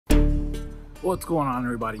What's going on,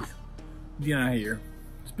 everybody? Deanna here.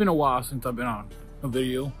 It's been a while since I've been on a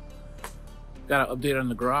video. Got an update on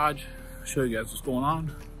the garage, show you guys what's going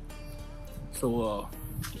on. So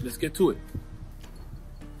let's get to it.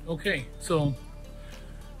 Okay, so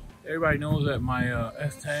everybody knows that my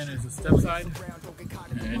S10 is a step side,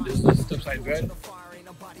 and this is a step side bed.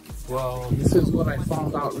 Well, this is what I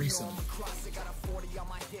found out recently.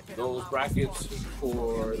 Those brackets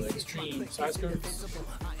for the extreme side skirts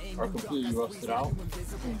are completely rusted out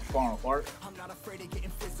and falling apart.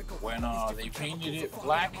 When they painted it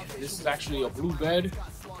black, this is actually a blue bed,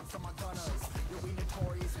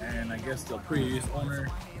 and I guess the previous owner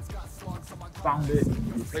found it,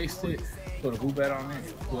 replaced it, put a blue bed on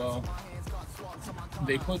it. Well,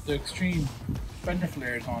 they put the extreme fender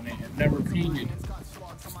flares on it and never painted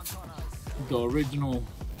the original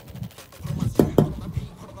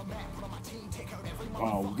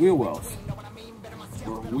wheel wells,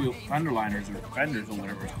 or wheel fender liners, or fenders, or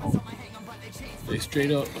whatever it's called. They straight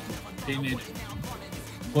up painted,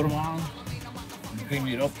 put them on, and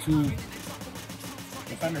painted up to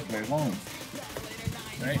the fender flare alone,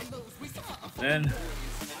 right? Then I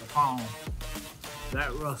found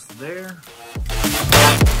that rust there,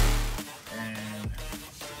 and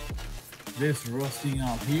this rusting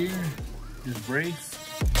out here, this brace.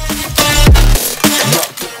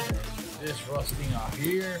 This rusting out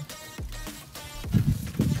here,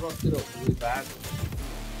 it's rusted up really bad.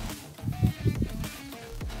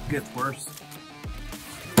 Gets worse.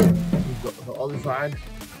 The other side,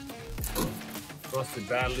 rusted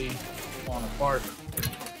badly, falling apart,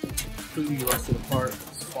 completely rusted apart,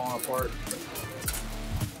 it's falling apart.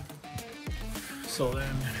 So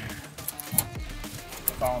then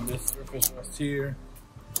I found this surface rust here,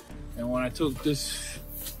 and when I took this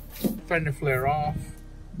fender flare off,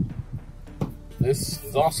 this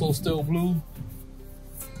is also still blue,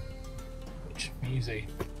 which means they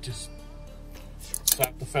just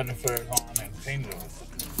slapped the fender flares on and painted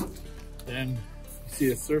them. Then you see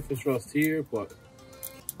the surface rust here, but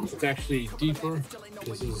it's actually deeper.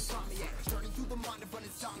 This is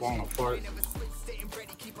falling apart.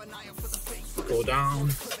 Go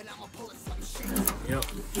down. Yep.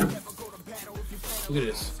 Look at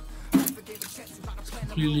this. It's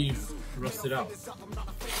completely rusted out.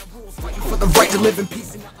 For the right to live in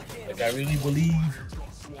peace. Like, I really believe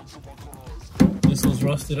this was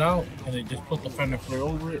rusted out and they just put the fender flare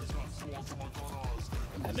over it.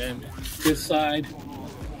 And then this side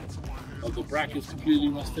of the bracket is completely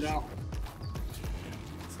rusted out.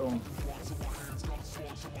 So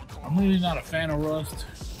I'm really not a fan of rust.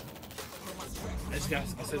 I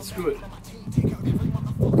said screw it.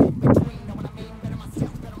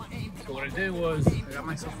 So what I did was I got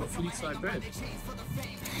myself a fleece side bed.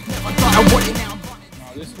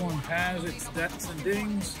 Now this one has its dents and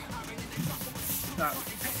dings. Got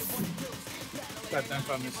dents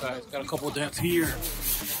on this side. It's got a couple of dents here.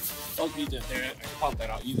 Ugly dent there. I can pop that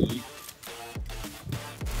out easily.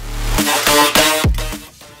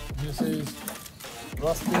 This is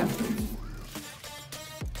rusted.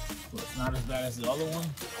 But it's not as bad as the other one.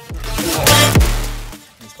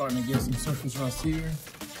 I'm starting to get some surface rust here.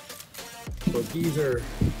 But these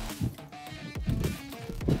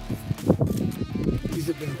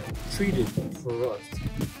have been treated for rust,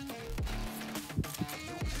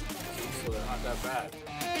 so they're not that bad.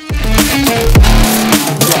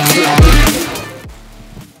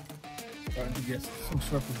 Starting to get some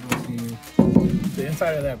surface rust here. The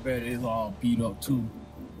inside of that bed is all beat up too,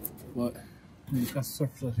 but it's got some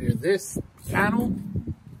surface rust here. This panel,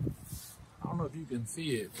 I don't know if you can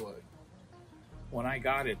see it, but when I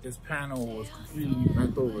got it, this panel was completely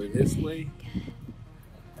bent over this way.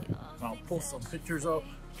 I'll pull some pictures up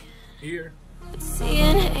here. I'll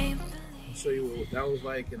show you what that was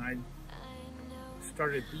like, and I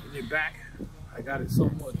started beating it back. I got it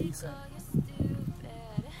somewhat decent.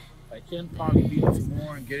 I can probably beat it some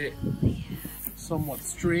more and get it somewhat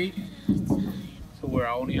straight, to where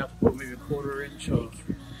I only have to put maybe a 1/4 inch of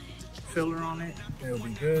filler on it. It'll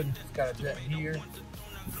be good. It's got a dent here.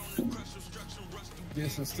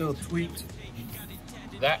 This is still tweaked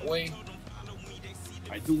that way.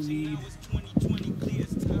 I do need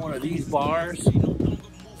one of these bars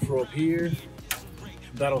for up here.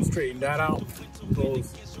 That'll straighten that out.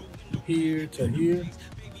 Goes here to here.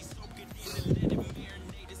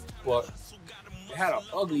 But it had an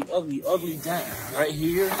ugly dent right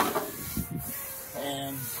here.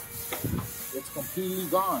 And it's completely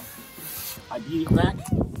gone. I beat it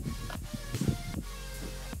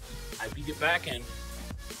back. And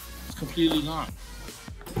it's completely gone.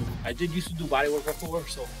 I did used to do body work before,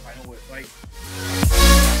 so I know what it's like.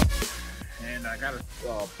 And I got a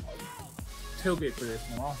tailgate for this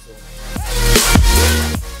one also.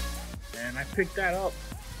 And I picked that up.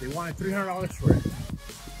 They wanted $300 for it.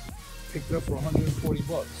 Picked it up for 140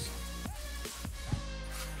 bucks.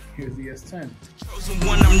 Here's the S10.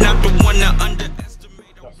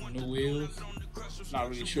 Got some new wheels. Not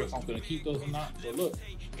really sure if I'm gonna keep those or not, but look.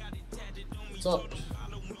 What's up?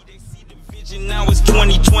 Now it's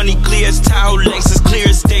 2020, clear as tile, Lexus clear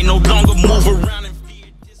as day, no longer move around and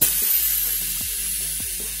fear.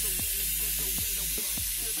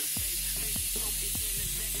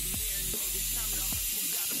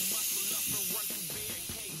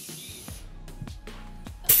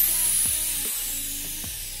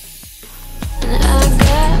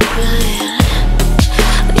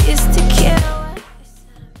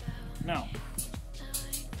 Now,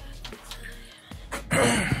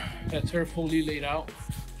 that's her fully laid out.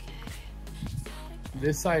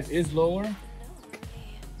 This side is lower,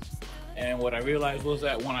 and what I realized was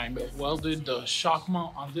that when I welded the shock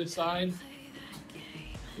mount on this side,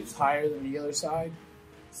 it's higher than the other side,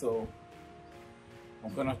 so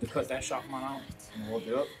I'm gonna have to cut that shock mount out and weld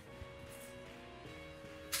it up.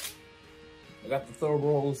 I got the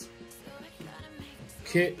Thoroughbreds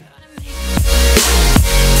kit,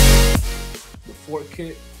 the Fort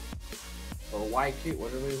kit, or Y kit,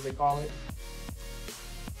 whatever it is they call it.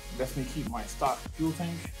 Lets me keep my stock fuel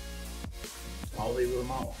tank. I'll label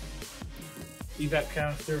them out. Evap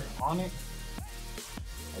canister on it.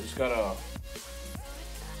 I just gotta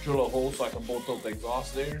drill a hole so I can bolt up the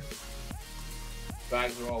exhaust there.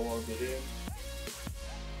 Bags are all welded in.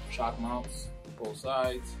 Shock mounts, both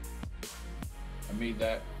sides. I made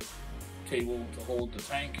that table to hold the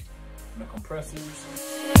tank and the compressors.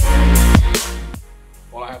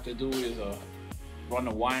 All I have to do is run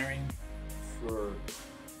the wiring for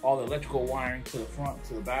all the electrical wiring to the front,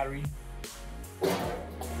 to the battery.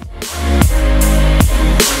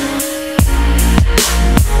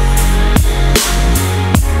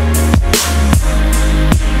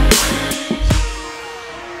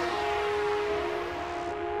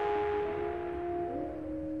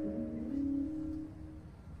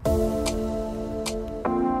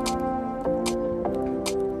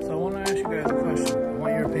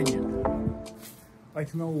 I'd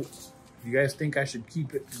like to know if you guys think I should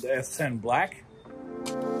keep it the S10 black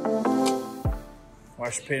or I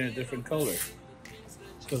should paint it a different color.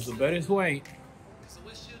 Because the bed is white,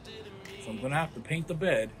 so I'm gonna have to paint the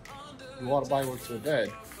bed, do all the bodywork to the bed,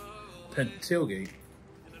 paint the tailgate.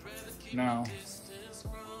 Now,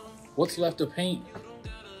 what's left to paint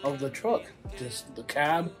of the truck? Just the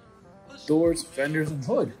cab, doors, fenders, and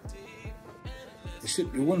hood.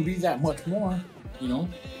 It wouldn't be that much more, you know.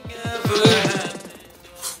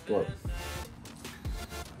 What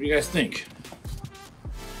do you guys think?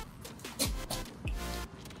 Let's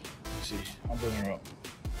see, I'll bring her up.